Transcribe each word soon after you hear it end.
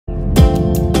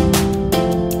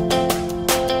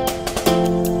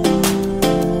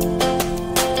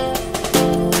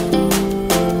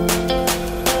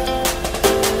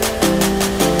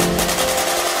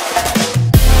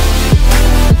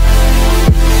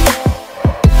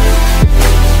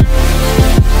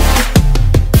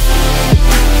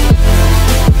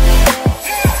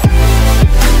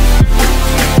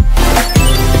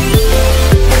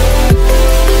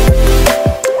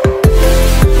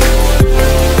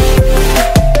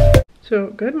So,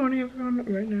 good morning everyone.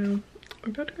 Right now,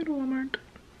 I'm about to go to Walmart.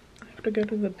 I have to go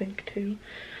to the bank too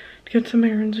to get some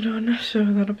errands done, so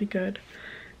that'll be good.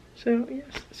 So,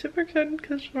 yes, super excited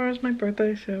because tomorrow's my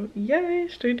birthday, so yay!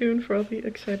 Stay tuned for all the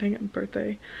exciting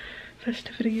birthday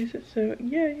festivities, so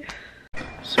yay!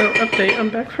 So, update, I'm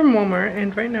back from Walmart,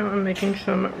 and right now I'm making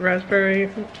some raspberry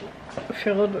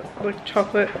filled like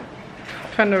chocolate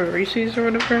kind of Reese's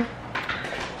or whatever.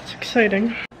 It's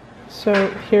exciting.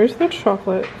 So here's the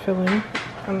chocolate filling.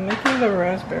 I'm making the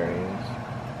raspberries.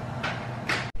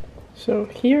 So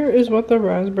here is what the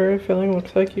raspberry filling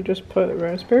looks like. You just put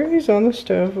raspberries on the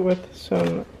stove with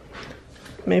some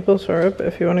maple syrup.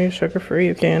 If you want to use sugar-free,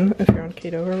 you can, if you're on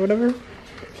keto or whatever.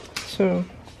 So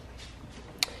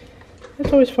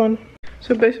it's always fun.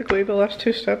 So basically the last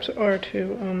two steps are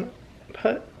to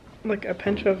put like a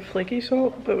pinch of flaky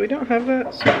salt, but we don't have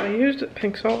that, so I used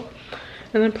pink salt.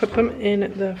 And then put them in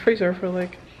the freezer for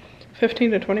like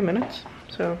 15 to 20 minutes.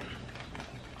 So,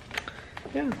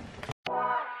 yeah.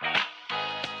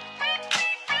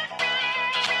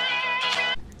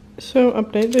 So,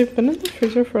 update, they've been in the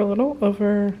freezer for a little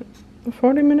over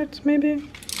 40 minutes maybe.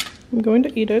 I'm going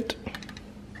to eat it.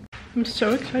 I'm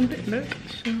so excited to eat it,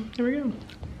 so here we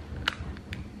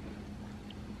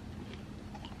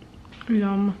go.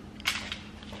 Yum.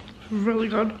 Really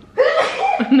good.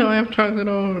 No, I have chocolate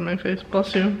all over my face.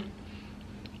 Bless you.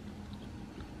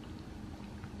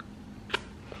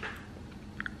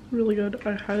 Really good.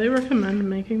 I highly recommend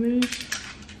making these.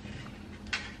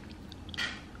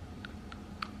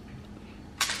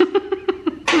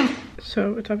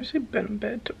 So it's obviously been a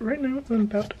bit. Right now I'm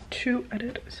about to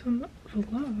edit some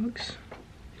vlogs.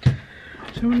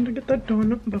 So I wanted to get that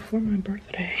done before my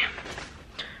birthday.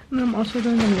 And I'm also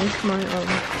going to make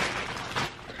my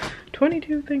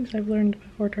 22 things I've learned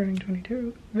before turning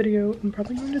 22 video. I'm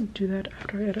probably going to do that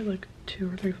after I edit like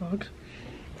 2 or 3 vlogs.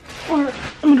 Or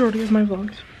a majority of my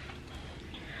vlogs.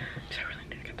 So I really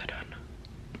need to get that done.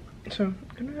 So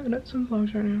I'm gonna edit some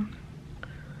vlogs right now.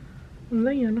 And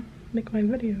then make my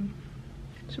video.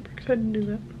 Super excited to do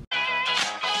that.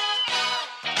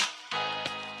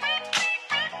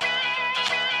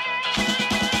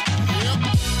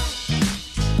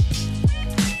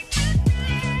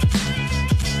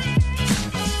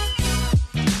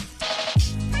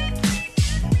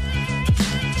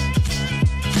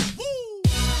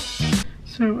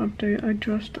 So update, I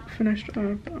just finished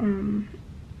up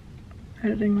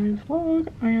editing my vlog.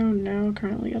 I am now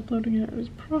currently uploading it as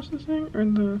processing, or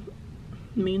the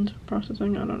means of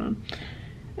processing, I don't know.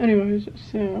 Anyways,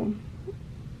 so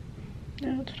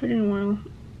yeah, it's taking a while.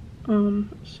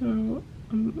 So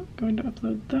I'm going to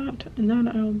upload that, and then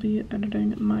I will be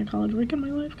editing my college week in my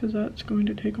life because that's going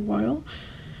to take a while.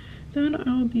 Then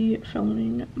I'll be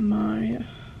filming my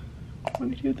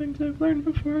 22 things I've learned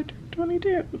before I turn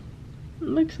 22.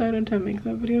 I'm excited to make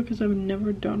that video because I've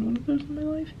never done one of those in my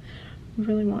life. I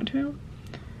really want to.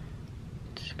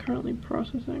 It's currently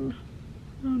processing.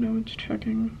 Oh no, it's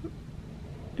checking.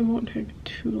 It won't take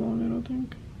too long, I don't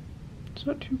think. It's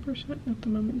at 2% at the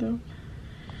moment though.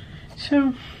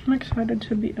 So, I'm excited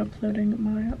to be uploading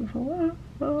my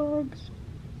vlogs.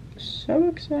 So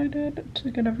excited to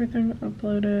get everything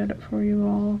uploaded for you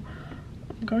all.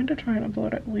 I'm going to try and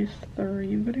upload at least 3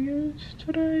 videos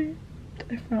today.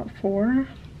 If not 4.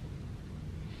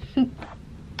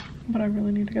 But I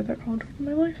really need to get that college week in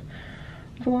my life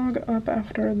vlog up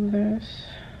after this.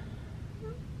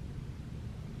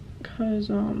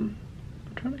 Because I'm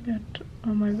trying to get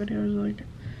all my videos like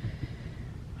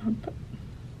up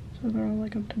so they're all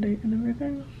like up to date and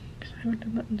everything. Because I haven't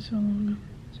done that in so long.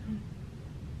 So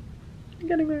I'm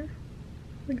getting there.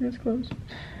 Like this close.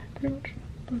 Pretty much.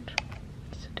 But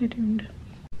stay tuned.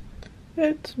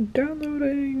 It's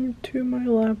downloading to my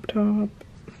laptop,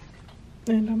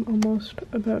 and I'm almost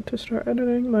about to start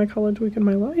editing my college week in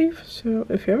my life, so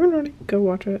if you haven't already, go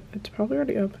watch it. It's probably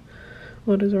already up.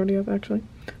 Well, it is already up actually,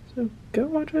 so go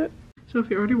watch it. So if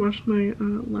you already watched my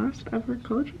last ever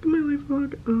college week in my life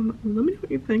vlog, let me know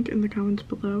what you think in the comments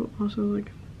below. Also, like,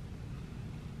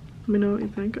 let me know what you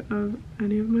think of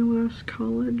any of my last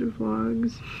college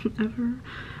vlogs ever.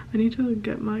 I need to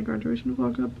get my graduation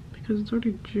vlog up because it's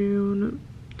already June.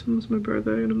 It's almost my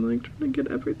birthday and I'm like trying to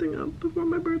get everything up before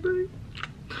my birthday.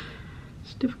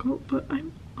 It's difficult, but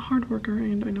I'm a hard worker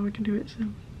and I know I can do it,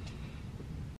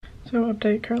 So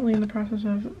update, currently in the process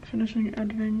of finishing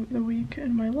editing the week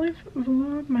in my life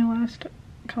vlog, my last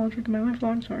college week in my life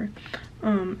vlog, sorry.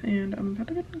 And I'm about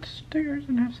to get upstairs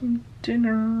and have some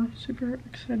dinner. Super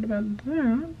excited about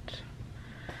that.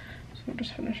 So I'm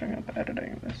just finishing up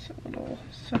editing this little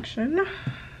section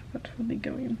that will be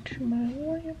going to my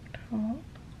laptop.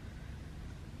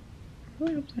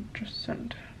 really hope that just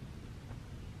sent.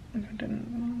 If it didn't,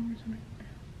 I don't know where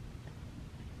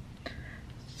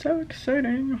it's so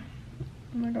exciting.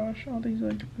 Oh my gosh, all these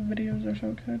like videos are so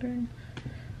exciting.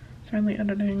 Finally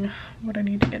editing what I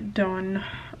need to get done.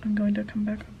 I'm going to come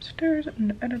back upstairs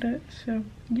and edit it, so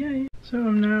yay. So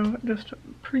I'm now just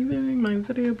previewing my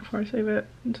video before I save it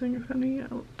and seeing if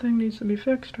anything needs to be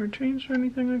fixed or changed or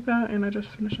anything like that, and I just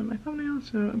finished up my thumbnail,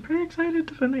 so I'm pretty excited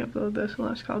to finally upload this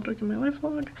last college week in my life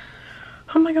vlog.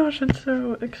 Oh my gosh, it's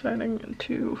so exciting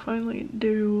to finally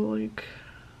do, like,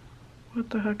 what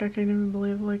the heck, I can't even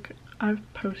believe, like, I've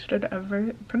posted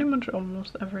pretty much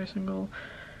almost every single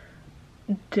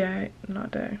day,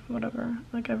 not day, whatever,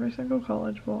 like every single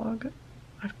college vlog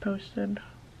I've posted.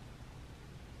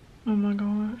 Oh my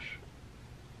gosh.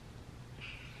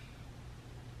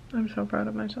 I'm so proud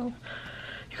of myself.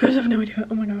 You guys have no idea.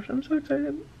 Oh my gosh, I'm so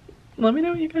excited. Let me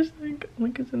know what you guys think.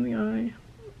 Link is in the eye.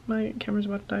 My camera's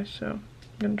about to die, so I'm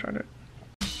gonna try to.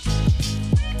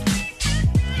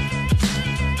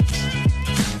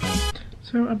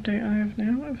 So update, I have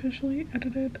now officially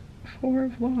edited 4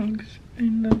 vlogs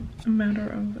in a matter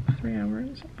of 3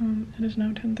 hours. It is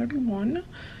now 10:31.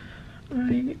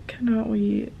 I cannot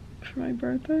wait for my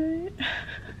birthday.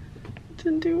 It's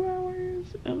in 2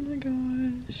 hours. Oh my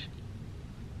gosh.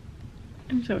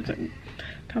 I'm so excited.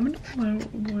 Comment below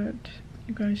what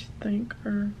you guys think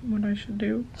or what I should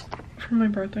do for my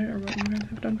birthday, or what you guys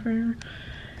have done for your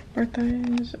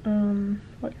birthdays.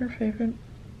 What your favorite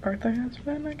birthday has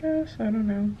been, I guess. I don't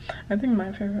know. I think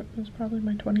my favorite was probably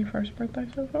my 21st birthday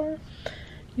so far.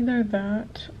 Either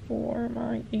that or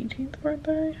my 18th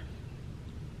birthday.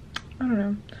 I don't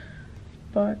know.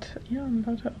 But yeah, I'm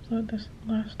about to upload this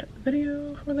last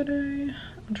video for the day.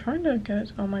 I'm trying to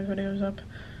get all my videos up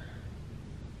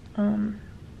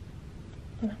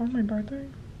before my birthday.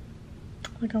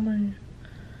 Like all my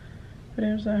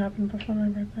videos that happened before my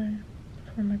birthday,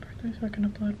 so I can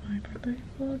upload my birthday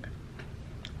vlog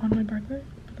on my birthday,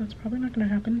 but that's probably not gonna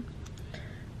happen,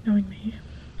 knowing me.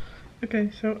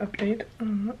 Okay, so update,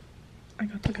 I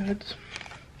got the goods.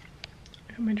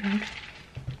 I got my drink.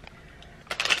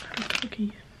 I got a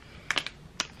cookie.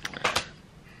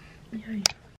 Yay.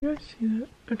 You guys see that?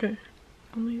 Okay,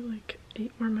 only like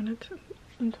 8 more minutes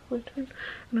until I turn,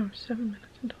 no, 7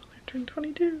 minutes until I turn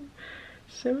 22.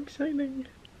 So exciting.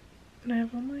 And I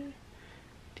have all my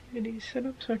DVDs set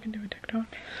up so I can do a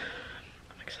TikTok.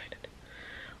 I'm excited.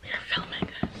 We are filming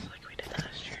this like we did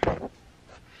last year.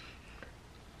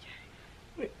 Yay.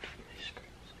 Wait, my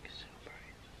screen's like so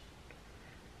bright.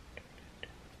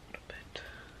 A little bit.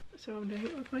 So I'm doing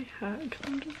it with my hat because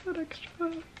I'm just that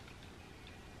extra.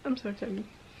 I'm so excited.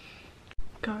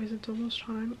 Guys, it's almost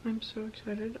time. I'm so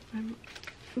excited. I'm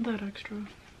that extra.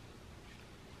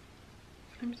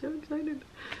 I'm so excited.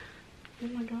 Oh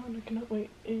my god, I cannot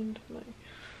wait. And my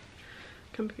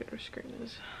computer screen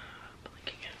is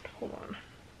blinking out. Hold on.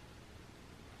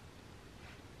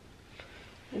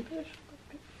 Maybe I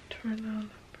should turn on.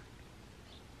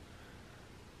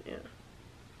 Yeah,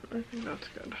 I think that's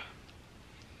good.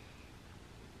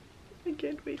 I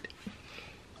can't wait.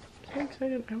 I'm so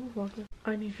excited. I will vlog this.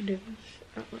 I need to do this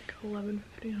at like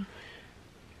 11:59.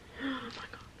 Oh my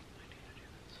god. I need to do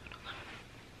this at 11.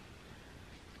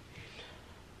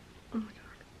 Oh my god.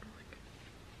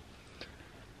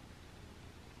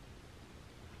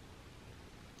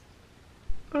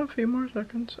 A few more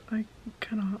seconds. I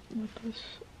cannot let this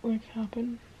like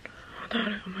happen.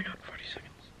 Oh my god, 40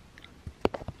 seconds.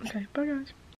 Okay, bye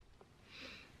guys.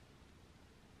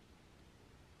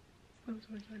 I'm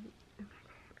so excited.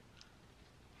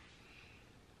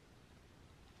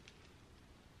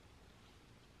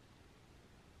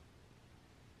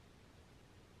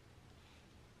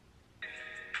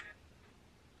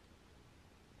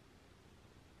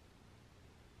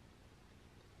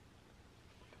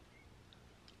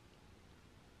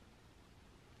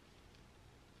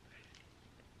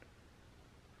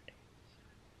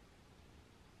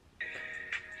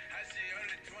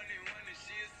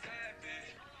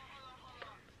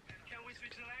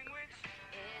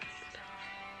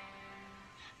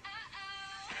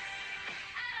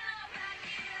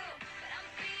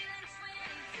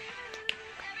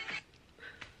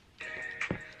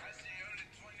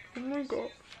 Oh my god. Oh my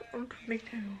god, I'm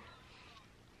 22.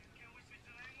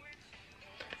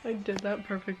 I did that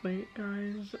perfectly,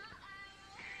 guys.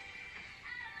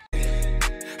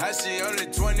 I see only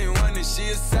 21 and she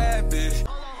a savage.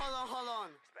 Hold on.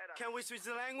 Can we switch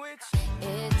the language?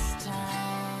 It's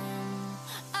time.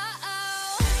 I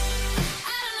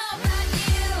don't know about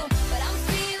you, but I'm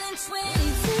feeling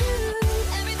 22.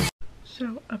 Everything. So,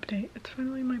 update. It's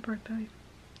finally my birthday.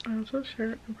 I also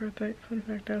share a birthday. Fun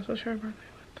fact, I also share a birthday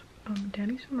with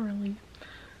Danny Cimarelli,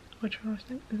 which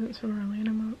honestly isn't Cimarelli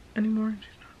anymore.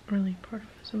 She's not really part of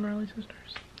the Cimarelli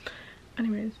sisters.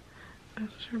 Anyways, I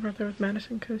was her brother with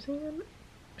Madison Kosian.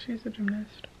 She's a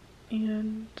gymnast,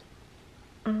 and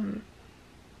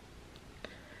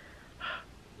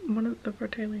one of the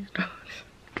Bertaleys dogs.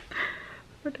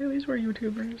 The Bertaleys were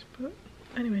YouTubers, but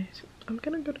anyways, I'm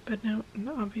gonna go to bed now and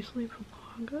obviously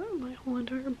vlog my whole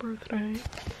entire birthday.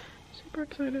 Super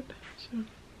excited, so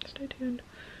stay tuned,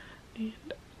 and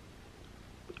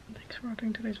thanks for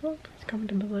watching today's vlog. Please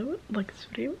comment down below, like this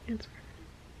video, and subscribe.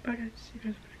 Bye guys, see you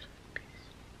guys in the next one.